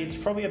would say it's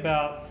probably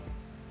about,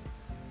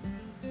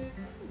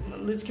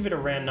 let's give it a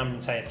round number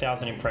and say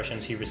 1,000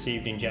 impressions he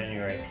received in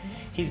January.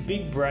 His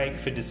big break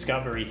for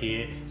discovery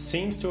here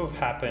seems to have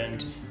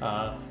happened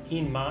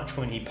in March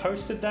when he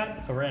posted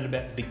that, around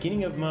about the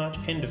beginning of March,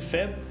 end of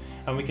Feb,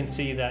 and we can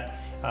see that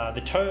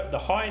the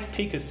highest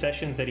peak of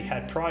sessions that he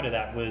had prior to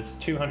that was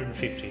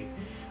 250.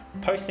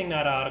 Posting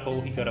that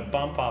article, he got a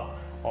bump up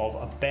of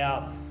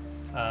about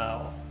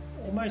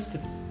almost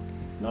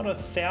not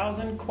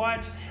 1,000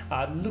 quite.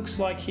 Looks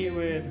like here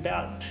we're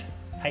about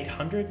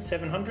 800,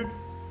 700.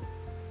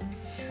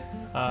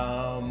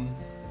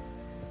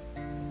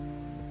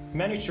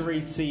 Managed to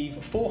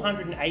receive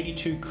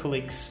 482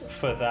 clicks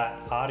for that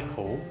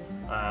article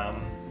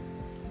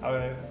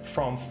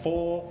from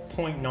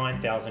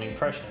 4.9 thousand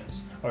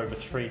impressions over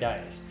 3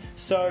 days.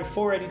 So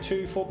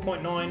 482,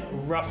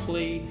 4.9,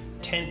 roughly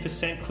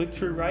 10%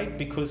 click-through rate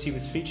because he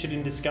was featured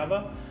in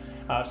Discover.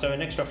 So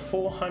an extra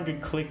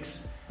 400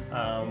 clicks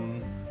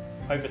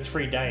over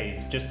 3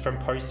 days just from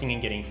posting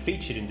and getting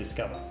featured in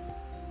Discover.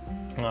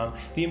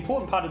 The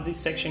important part of this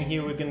section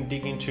here, we're going to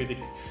dig into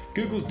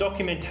Google's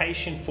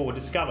documentation for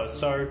Discover.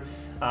 So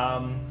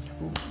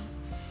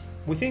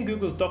within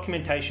Google's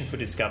documentation for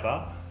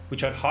Discover,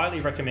 which I'd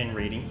highly recommend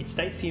reading, it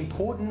states the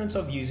importance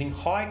of using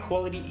high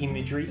quality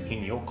imagery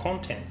in your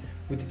content,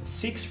 with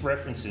 6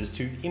 references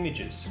to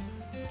images.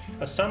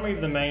 A summary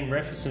of the main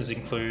references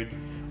include: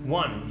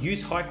 1.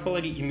 Use high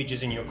quality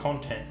images in your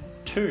content.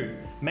 2.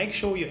 Make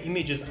sure your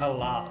images are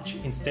large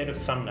instead of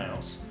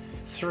thumbnails.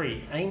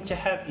 3. Aim to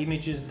have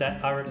images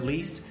that are at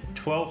least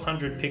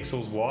 1200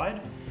 pixels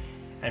wide.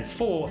 And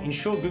 4.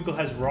 Ensure Google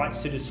has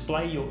rights to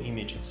display your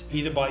images,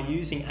 either by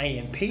using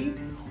AMP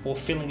or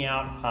filling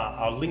out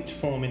a linked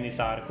form in this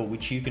article,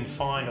 which you can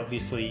find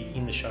obviously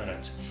in the show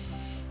notes.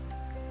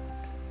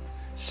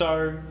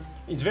 So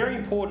it's very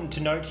important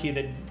to note here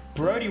that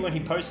Brodie, when he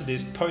posted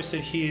this,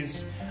 posted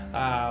his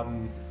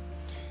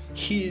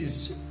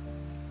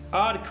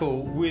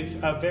article with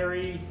a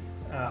very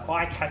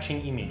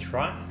eye-catching image,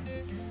 right?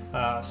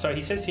 So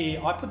he says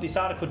here, I put this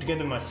article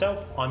together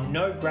myself. I'm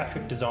no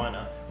graphic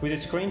designer, with a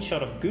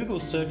screenshot of Google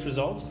search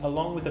results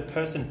along with a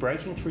person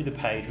breaking through the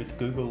page with the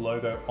Google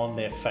logo on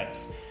their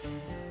face.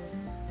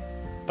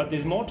 But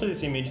there's more to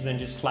this image than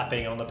just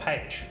slapping it on the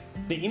page.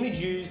 The image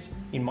used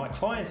in my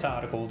client's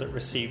article that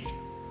received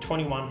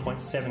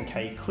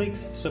 21.7k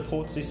clicks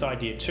supports this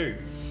idea too.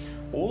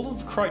 All of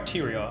the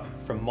criteria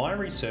from my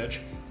research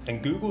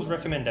and Google's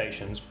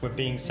recommendations were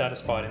being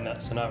satisfied in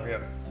that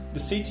scenario. The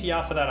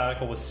CTR for that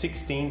article was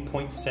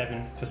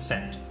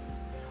 16.7%.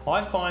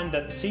 I find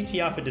that the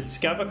CTR for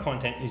Discover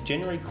content is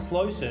generally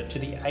closer to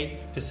the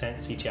 8%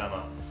 CTR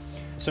mark.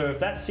 So if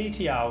that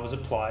CTR was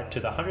applied to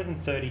the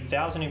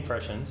 130,000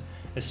 impressions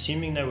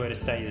assuming they were to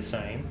stay the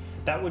same,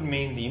 that would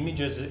mean the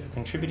image as a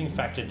contributing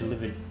factor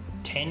delivered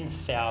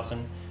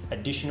 10,000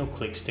 additional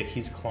clicks to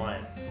his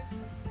client,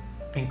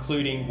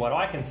 including what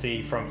I can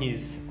see from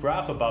his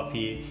graph above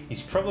here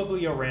is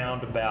probably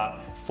around about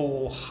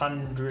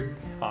 500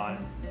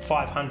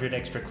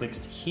 extra clicks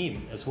to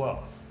him as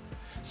well.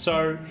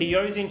 So he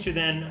goes into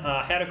then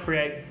how to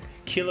create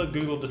killer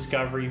Google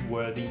discovery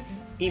worthy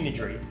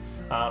imagery.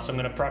 So I'm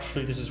going to brush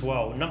through this as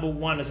well. Number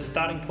one, as a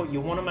starting point, you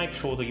want to make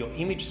sure that your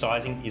image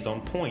sizing is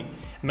on point.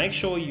 Make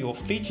sure your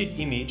featured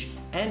image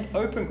and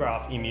open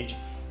graph image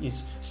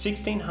is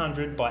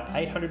 1600 by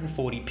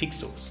 840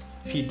 pixels.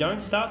 If you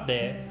don't start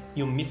there,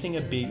 you're missing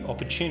a big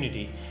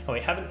opportunity. And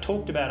we haven't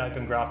talked about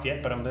Open Graph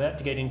yet, but I'm about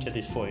to get into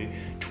this for you.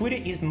 Twitter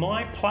is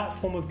my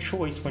platform of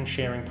choice when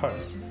sharing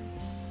posts.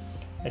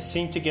 He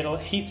seems to get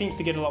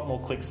a lot more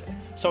clicks there.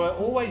 So I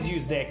always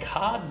use their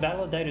card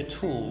validator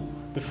tool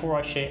before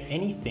I share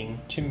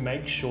anything to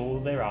make sure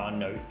there are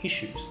no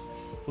issues.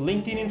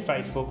 LinkedIn and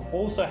Facebook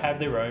also have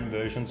their own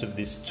versions of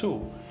this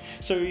tool.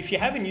 So if you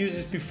haven't used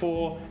this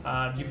before,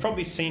 you've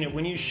probably seen it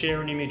when you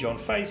share an image on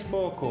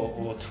Facebook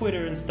or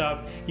Twitter and stuff,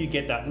 you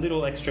get that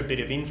little extra bit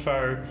of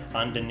info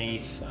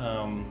underneath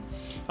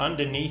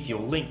your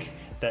link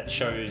that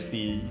shows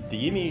the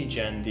image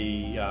and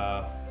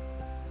the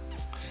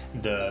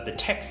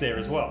text there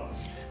as well.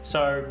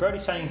 So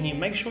Brody's saying here,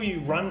 make sure you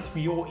run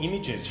through your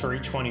images for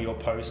each one of your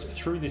posts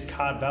through this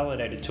card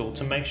validator tool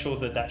to make sure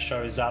that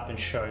shows up and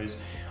shows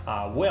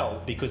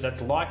well, because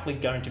that's likely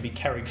going to be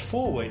carried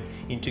forward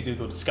into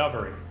Google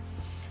Discovery.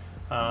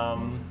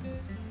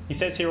 He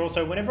says here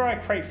also, whenever I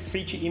create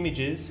feature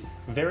images,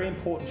 very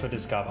important for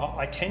Discover,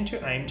 I tend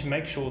to aim to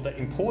make sure that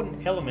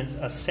important elements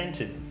are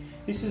centered.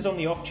 This is on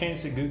the off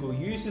chance that Google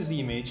uses the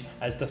image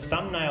as the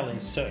thumbnail in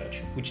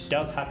search, which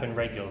does happen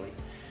regularly.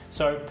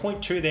 So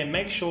point 2 there,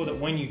 make sure that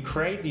when you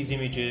create these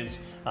images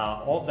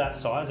of that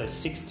size, of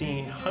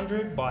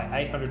 1600 by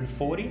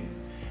 840,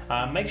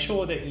 make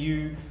sure that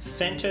you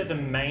center the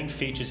main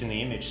features in the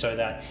image so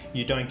that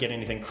you don't get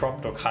anything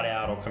cropped or cut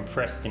out or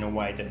compressed in a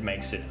way that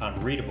makes it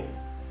unreadable.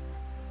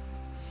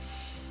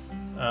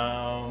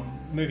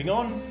 Moving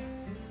on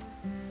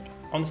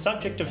the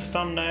subject of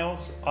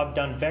thumbnails, I've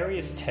done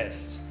various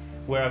tests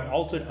where I've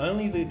altered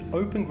only the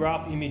open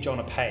graph image on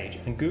a page,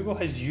 and Google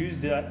has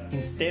used that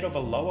instead of a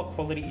lower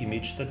quality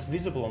image that's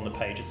visible on the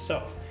page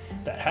itself,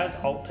 that has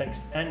alt text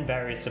and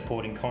various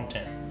supporting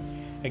content.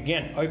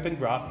 Again, open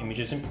graph image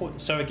is important.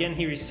 So again,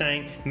 here he's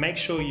saying, make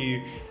sure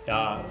you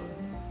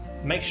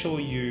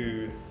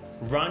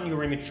run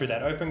your image through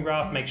that open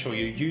graph, make sure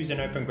you use an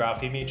open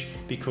graph image,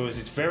 because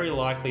it's very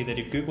likely that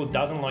if Google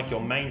doesn't like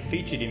your main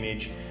featured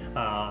image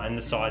and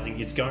the sizing,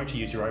 it's going to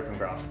use your open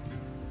graph.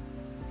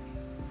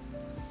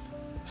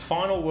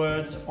 Final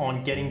words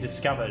on getting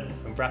discovered,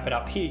 and wrap it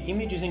up here.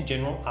 Images in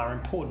general are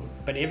important,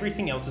 but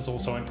everything else is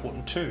also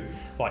important too,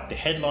 like the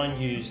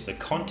headline used, the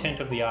content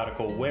of the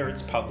article, where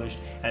it's published,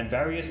 and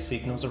various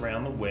signals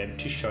around the web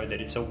to show that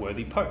it's a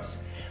worthy post.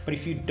 But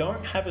if you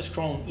don't have a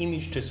strong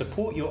image to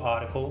support your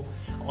article,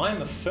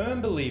 I'm a firm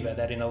believer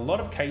that in a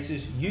lot of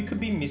cases you could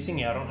be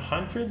missing out on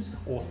hundreds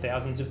or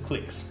thousands of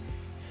clicks.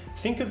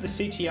 Think of the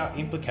CTR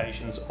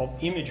implications of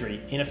imagery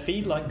in a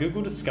feed like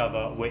Google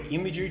Discover, where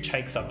imagery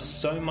takes up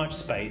so much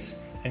space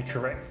and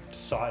correct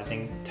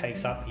sizing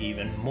takes up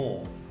even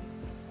more.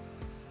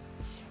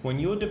 When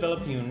you're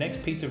developing your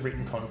next piece of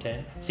written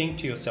content, think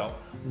to yourself,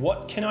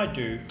 what can I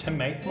do to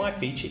make my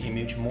feature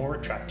image more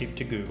attractive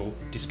to Google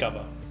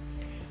Discover?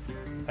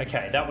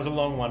 Okay, that was a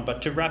long one,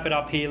 but to wrap it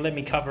up here, let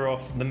me cover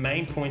off the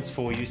main points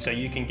for you so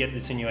you can get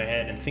this in your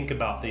head and think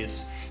about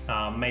this.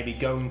 Maybe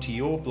go into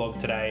your blog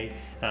today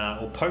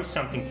or post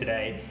something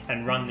today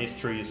and run this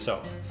through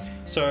yourself.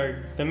 So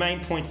the main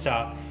points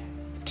are,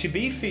 to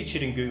be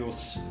featured in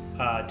Google's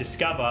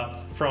Discover,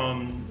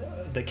 from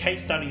the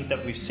case studies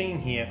that we've seen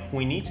here,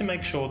 we need to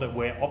make sure that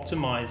we're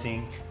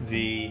optimizing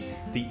the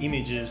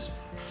images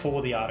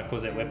for the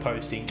articles that we're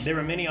posting. There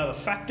are many other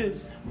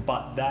factors,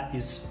 but that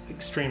is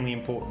extremely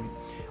important.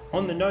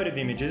 On the note of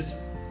images,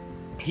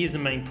 here's the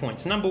main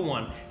points. Number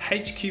 1,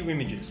 HQ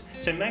images.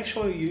 So make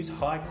sure you use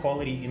high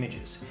quality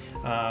images.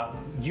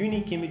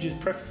 Unique images,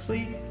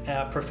 preferably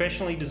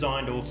professionally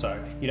designed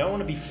also. You don't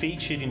want to be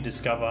featured in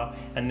Discover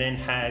and then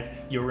have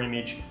your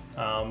image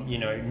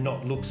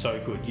not look so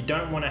good. You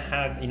don't want to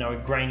have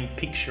a grainy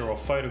picture or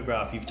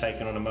photograph you've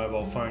taken on a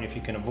mobile phone if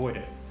you can avoid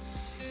it.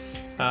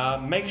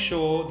 Make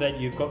sure that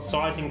you've got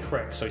sizing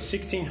correct. So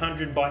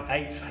 1600 by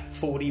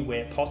 840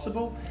 where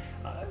possible.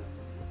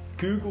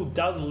 Google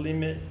does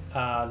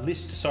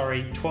list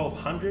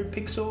 1200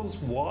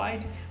 pixels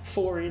wide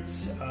for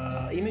its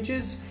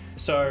images,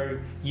 so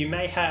you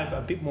may have a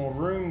bit more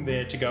room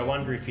there to go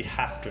under if you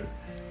have to.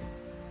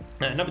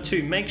 Number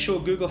 2, make sure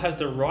Google has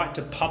the right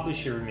to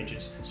publish your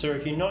images. So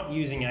if you're not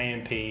using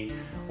AMP,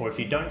 or if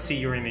you don't see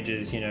your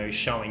images,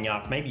 showing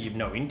up, maybe you've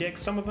no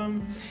indexed some of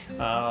them,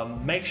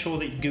 make sure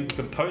that Google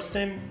can post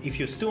them. If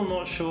you're still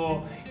not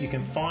sure, you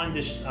can find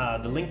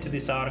the link to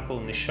this article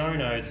in the show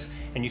notes,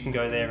 and you can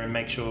go there and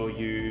make sure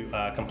you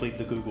complete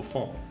the Google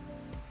form.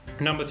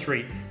 Number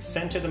 3,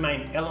 center the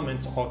main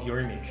elements of your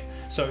image.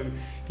 So,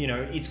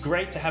 it's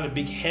great to have a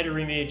big header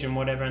image and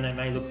whatever, and that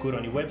may look good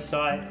on your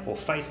website or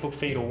Facebook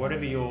feed or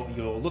whatever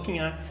you're looking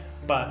at.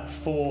 But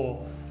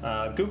for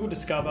Google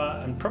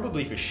Discover, and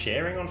probably for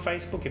sharing on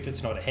Facebook, if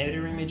it's not a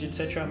header image,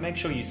 etc., make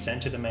sure you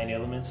center the main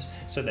elements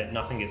so that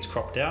nothing gets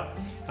cropped out.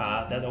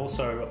 That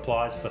also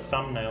applies for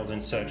thumbnails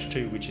in search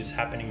too, which is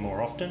happening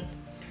more often.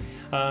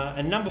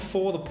 And number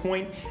 4, the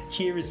point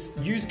here is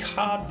use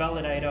Card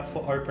Validator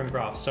for Open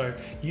Graph. So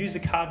use the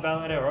Card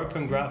Validator or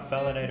Open Graph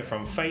Validator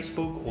from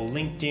Facebook or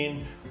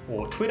LinkedIn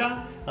or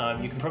Twitter.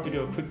 You can probably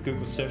do a quick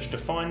Google search to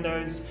find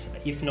those.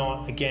 If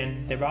not,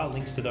 again, there are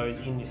links to those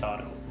in this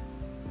article.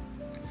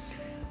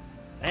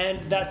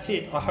 And that's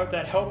it. I hope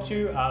that helped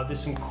you.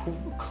 There's some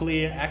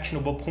clear,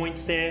 actionable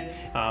points there.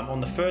 On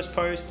the first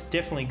post,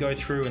 definitely go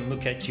through and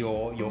look at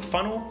your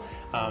funnel.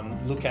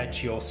 Look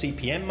at your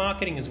CPM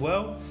marketing as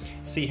well.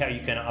 See how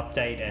you can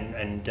update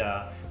and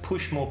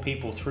push more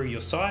people through your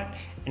site.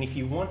 And if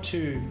you want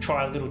to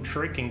try a little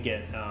trick and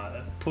get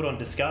put on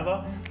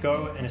Discover,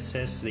 go and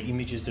assess the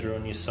images that are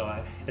on your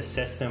site.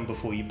 Assess them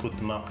before you put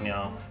them up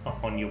now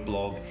on your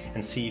blog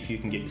and see if you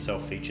can get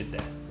yourself featured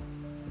there.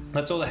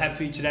 That's all I have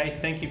for you today.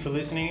 Thank you for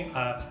listening.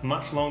 A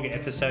much longer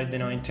episode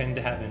than I intend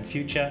to have in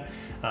future.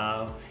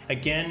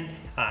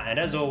 And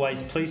as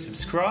always, please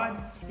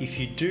subscribe. If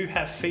you do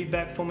have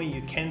feedback for me,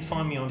 you can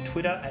find me on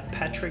Twitter at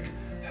Patrick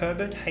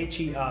Herbert,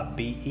 Herbert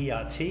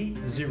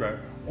 0.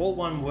 All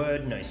one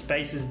word, no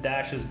spaces,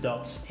 dashes,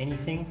 dots,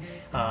 anything.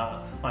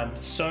 I'm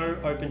so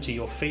open to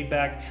your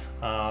feedback.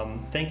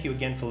 Thank you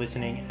again for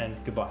listening, and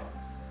goodbye.